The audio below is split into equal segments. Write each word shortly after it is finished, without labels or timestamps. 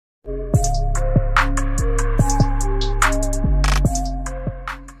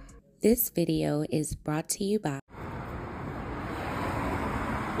This video is brought to you by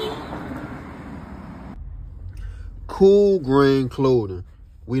Cool Grain Clothing.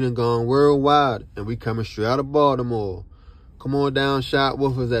 We done gone worldwide and we coming straight out of Baltimore. Come on down, shop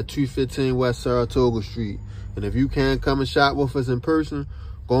with us at 215 West Saratoga Street. And if you can't come and shop with us in person,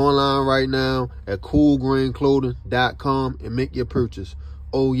 go online right now at coolgrainclothing.com and make your purchase.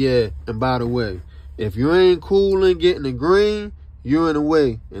 Oh yeah, and by the way, if you ain't cool and getting the green, you're in the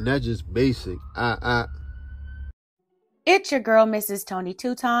way, and that's just basic. It's your girl, Mrs. Tony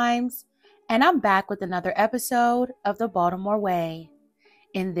 2 times, and I'm back with another episode of the Baltimore Way.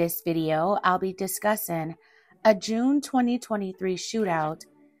 In this video, I'll be discussing a June 2023 shootout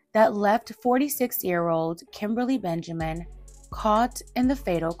that left 46-year-old Kimberly Benjamin caught in the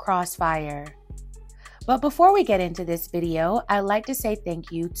fatal crossfire. But before we get into this video, I'd like to say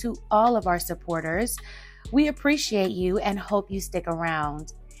thank you to all of our supporters. We appreciate you and hope you stick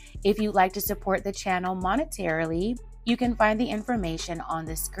around. If you'd like to support the channel monetarily, you can find the information on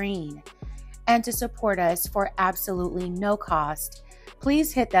the screen. And to support us for absolutely no cost,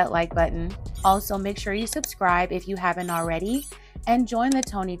 please hit that like button. Also, make sure you subscribe if you haven't already and join the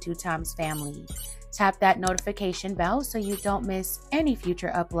Tony 2 Times family. Tap that notification bell so you don't miss any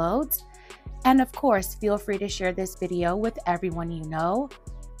future uploads. And of course, feel free to share this video with everyone you know.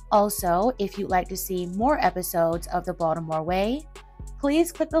 Also, if you'd like to see more episodes of the Baltimore Way, please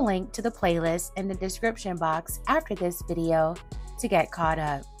click the link to the playlist in the description box after this video to get caught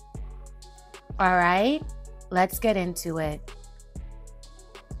up. All right, let's get into it.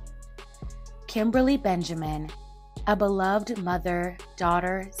 Kimberly Benjamin, a beloved mother,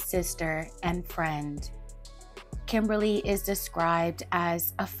 daughter, sister, and friend. Kimberly is described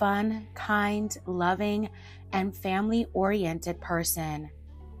as a fun, kind, loving, and family-oriented person.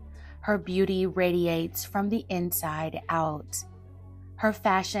 Her beauty radiates from the inside out. Her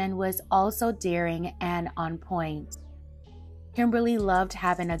fashion was also daring and on point. Kimberly loved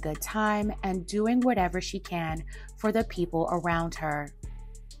having a good time and doing whatever she can for the people around her.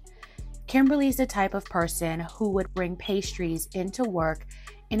 Kimberly's the type of person who would bring pastries into work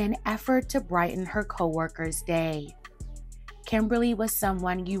in an effort to brighten her coworkers' day. Kimberly was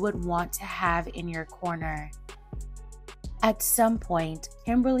someone you would want to have in your corner. At some point,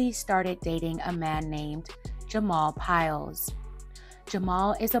 Kimberly started dating a man named Jamal Piles.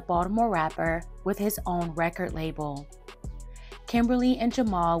 Jamal is a Baltimore rapper with his own record label. Kimberly and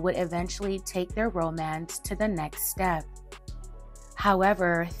Jamal would eventually take their romance to the next step.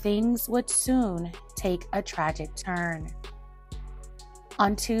 However, things would soon take a tragic turn.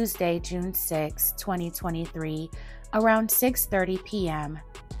 On Tuesday, June 6, 2023, around 6:30 p.m.,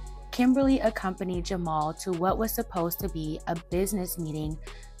 Kimberly accompanied Jamal to what was supposed to be a business meeting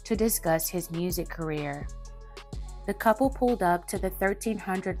to discuss his music career. The couple pulled up to the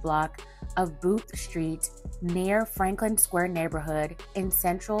 1300 block of Booth Street near Franklin Square neighborhood in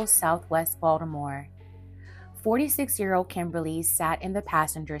central southwest Baltimore. 46-year-old Kimberly sat in the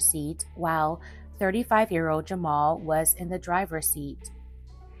passenger seat while 35-year-old Jamal was in the driver's seat.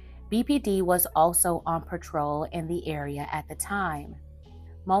 BPD was also on patrol in the area at the time.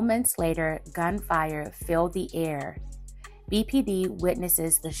 Moments later, gunfire filled the air. BPD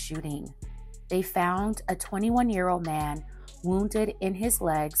witnesses the shooting. They found a 21-year-old man wounded in his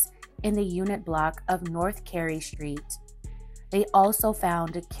legs in the unit block of North Carey Street. They also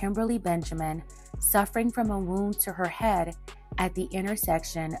found Kimberly Benjamin suffering from a wound to her head at the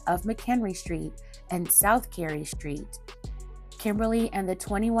intersection of McHenry Street and South Carey Street. Kimberly and the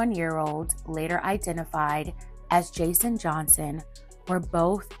 21-year-old, later identified as Jason Johnson, were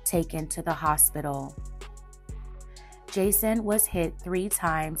both taken to the hospital. Jason was hit 3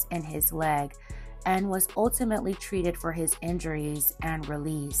 times in his leg and was ultimately treated for his injuries and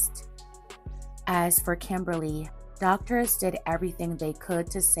released. As for Kimberly, doctors did everything they could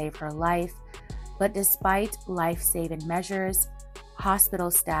to save her life, but despite life-saving measures, hospital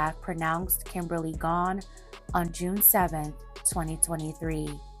staff pronounced Kimberly gone on June 7, 2023.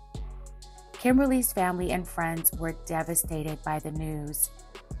 Kimberly's family and friends were devastated by the news.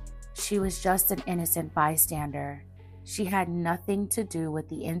 She was just an innocent bystander. She had nothing to do with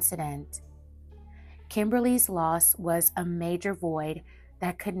the incident. Kimberly's loss was a major void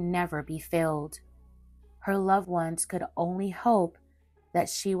that could never be filled. Her loved ones could only hope that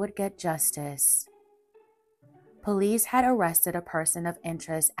she would get justice. Police had arrested a person of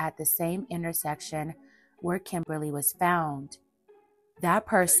interest at the same intersection where Kimberly was found. That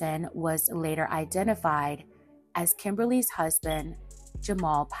person was later identified as Kimberly's husband,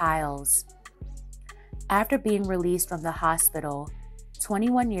 Jamal Piles. After being released from the hospital,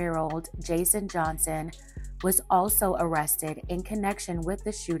 21-year-old Jason Johnson was also arrested in connection with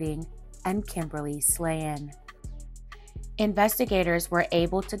the shooting and Kimberly slaying. Investigators were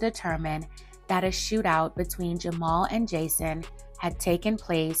able to determine that a shootout between Jamal and Jason had taken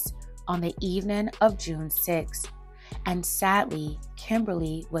place on the evening of June 6th, and sadly,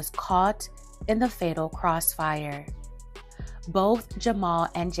 Kimberly was caught in the fatal crossfire. Both Jamal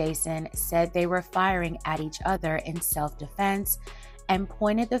and Jason said they were firing at each other in self-defense and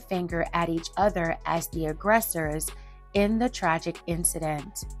pointed the finger at each other as the aggressors in the tragic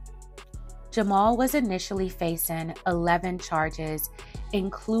incident. Jamal was initially facing 11 charges,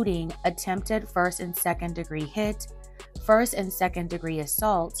 including attempted first and second degree hit, first and second degree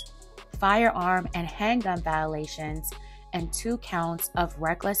assault, firearm and handgun violations, and 2 counts of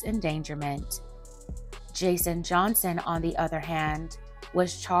reckless endangerment. Jason Johnson, on the other hand,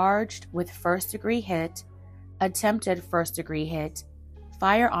 was charged with first-degree hit, attempted first-degree hit,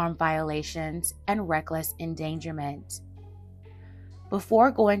 firearm violations, and reckless endangerment.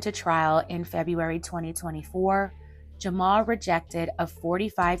 Before going to trial in February 2024, Jamal rejected a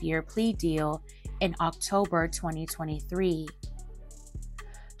 45-year plea deal in October 2023.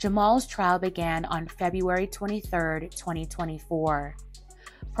 Jamal's trial began on February 23, 2024.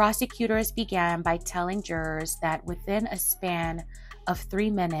 Prosecutors began by telling jurors that within a span of 3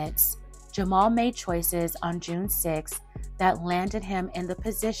 minutes, Jamal made choices on June 6 that landed him in the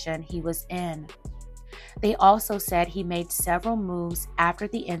position he was in. They also said he made several moves after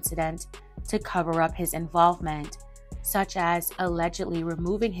the incident to cover up his involvement, such as allegedly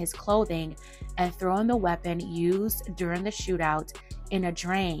removing his clothing and throwing the weapon used during the shootout in a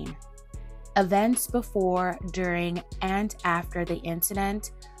drain. Events before, during, and after the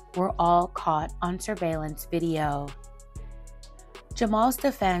incident were all caught on surveillance video. Jamal's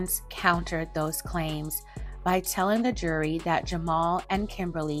defense countered those claims by telling the jury that Jamal and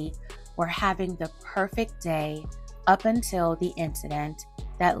Kimberly were having the perfect day up until the incident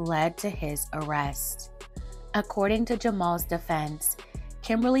that led to his arrest. According to Jamal's defense,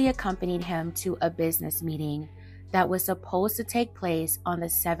 Kimberly accompanied him to a business meeting that was supposed to take place on the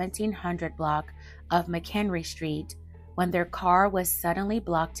 1700 block of McHenry Street when their car was suddenly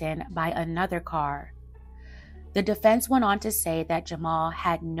blocked in by another car. The defense went on to say that Jamal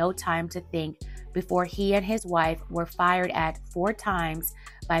had no time to think before he and his wife were fired at 4 times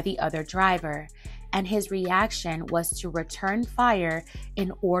by the other driver, and his reaction was to return fire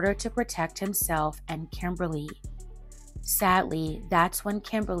in order to protect himself and Kimberly. Sadly, that's when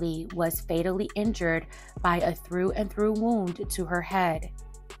Kimberly was fatally injured by a through-and-through wound to her head.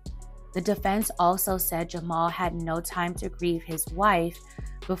 The defense also said Jamal had no time to grieve his wife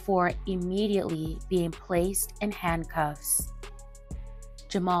before immediately being placed in handcuffs.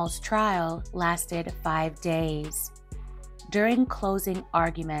 Jamal's trial lasted 5 days. During closing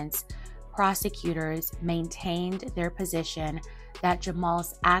arguments, prosecutors maintained their position that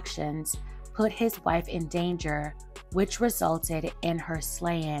Jamal's actions put his wife in danger, which resulted in her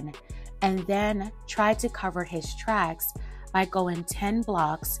slaying, and then tried to cover his tracks by going 10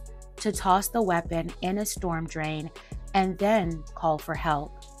 blocks to toss the weapon in a storm drain and then call for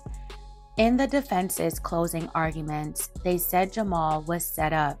help. In the defense's closing arguments, they said Jamal was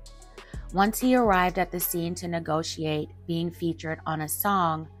set up. Once he arrived at the scene to negotiate being featured on a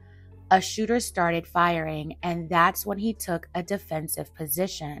song, a shooter started firing, and that's when he took a defensive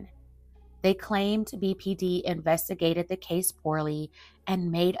position. They claimed BPD investigated the case poorly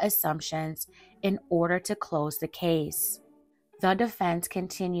and made assumptions in order to close the case. The defense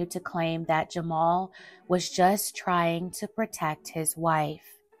continued to claim that Jamal was just trying to protect his wife.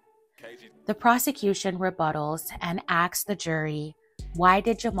 The prosecution rebuttals and asks the jury, why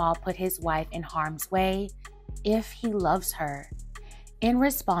did Jamal put his wife in harm's way if he loves her? In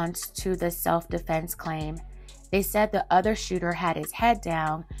response to the self-defense claim, they said the other shooter had his head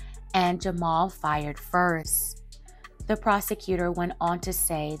down and Jamal fired first. The prosecutor went on to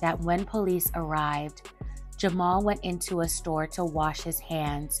say that when police arrived, Jamal went into a store to wash his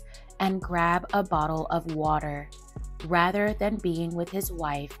hands and grab a bottle of water, rather than being with his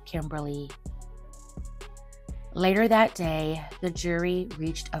wife, Kimberly. Later that day, the jury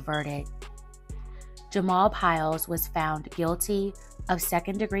reached a verdict. Jamal Piles was found guilty of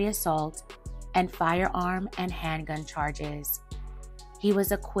second-degree assault and firearm and handgun charges. He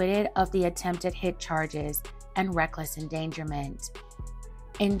was acquitted of the attempted hit charges and reckless endangerment.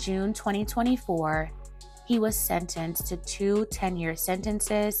 In June 2024, he was sentenced to 2 10-year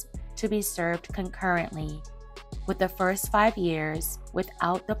sentences to be served concurrently, with the first 5 years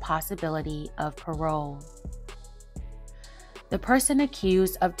without the possibility of parole. The person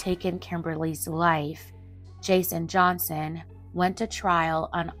accused of taking Kimberly's life, Jason Johnson, went to trial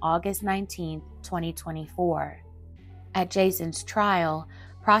on August 19, 2024. At Jason's trial,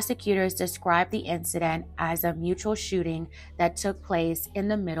 prosecutors described the incident as a mutual shooting that took place in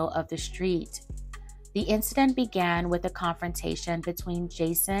the middle of the street. The incident began with a confrontation between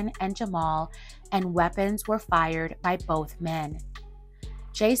Jason and Jamal, and weapons were fired by both men.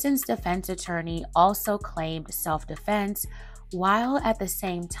 Jason's defense attorney also claimed self-defense, while at the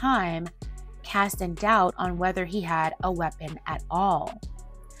same time casting doubt on whether he had a weapon at all.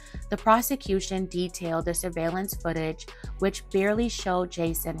 The prosecution detailed the surveillance footage, which barely showed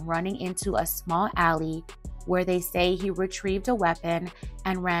Jason running into a small alley where they say he retrieved a weapon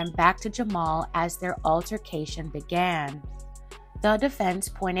and ran back to Jamal as their altercation began. The defense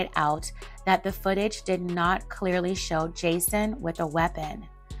pointed out that the footage did not clearly show Jason with a weapon.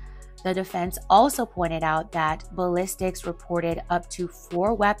 The defense also pointed out that ballistics reported up to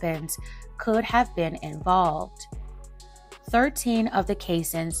 4 weapons could have been involved. 13 of the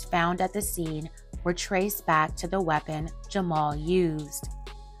casings found at the scene were traced back to the weapon Jamal used.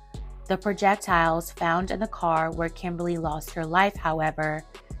 The projectiles found in the car where Kimberly lost her life, however,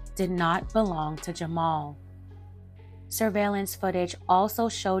 did not belong to Jamal. Surveillance footage also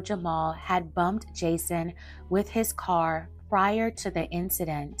showed Jamal had bumped Jason with his car prior to the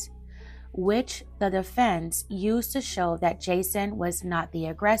incident, which the defense used to show that Jason was not the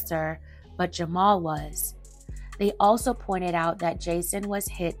aggressor, but Jamal was. They also pointed out that Jason was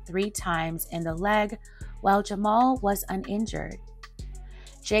hit 3 times in the leg, while Jamal was uninjured.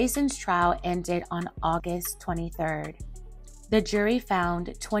 Jason's trial ended on August 23rd. The jury found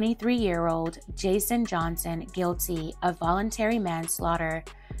 23-year-old Jason Johnson guilty of voluntary manslaughter,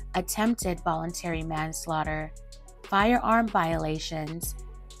 attempted voluntary manslaughter, firearm violations,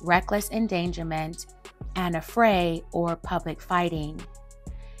 reckless endangerment, and affray or public fighting.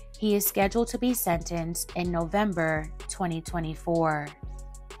 He is scheduled to be sentenced in November 2024.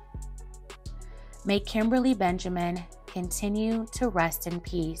 May Kimberly Benjamin continue to rest in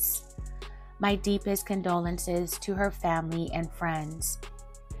peace. My deepest condolences to her family and friends.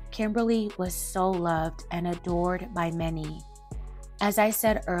 Kimberly was so loved and adored by many. As I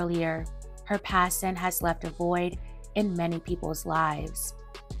said earlier, her passing has left a void in many people's lives.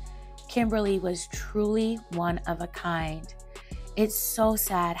 Kimberly was truly one of a kind. It's so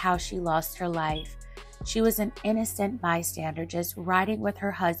sad how she lost her life. She was an innocent bystander just riding with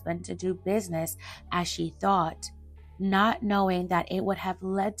her husband to do business as she thought, not knowing that it would have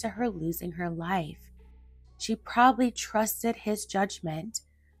led to her losing her life. She probably trusted his judgment,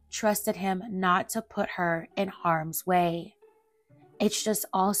 trusted him not to put her in harm's way. It's just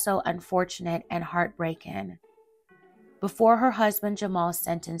also unfortunate and heartbreaking. Before her husband Jamal's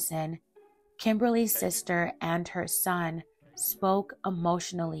sentencing, Kimberly's sister and her son spoke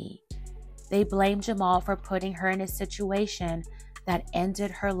emotionally. They blamed Jamal for putting her in a situation that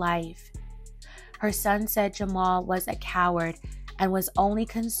ended her life. Her son said Jamal was a coward and was only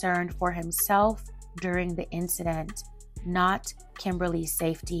concerned for himself during the incident, not Kimberly's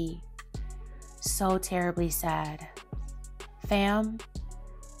safety. So terribly sad. Fam,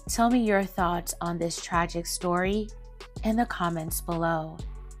 tell me your thoughts on this tragic story in the comments below.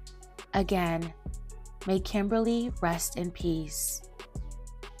 Again, may Kimberly rest in peace.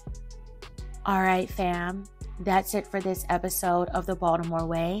 Alright fam, that's it for this episode of the Baltimore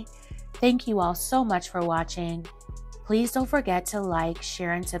Way. Thank you all so much for watching. Please don't forget to like,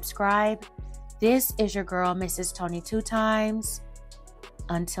 share, and subscribe. This is your girl, Mrs. Tony 2 Times.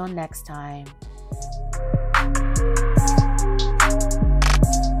 Until next time.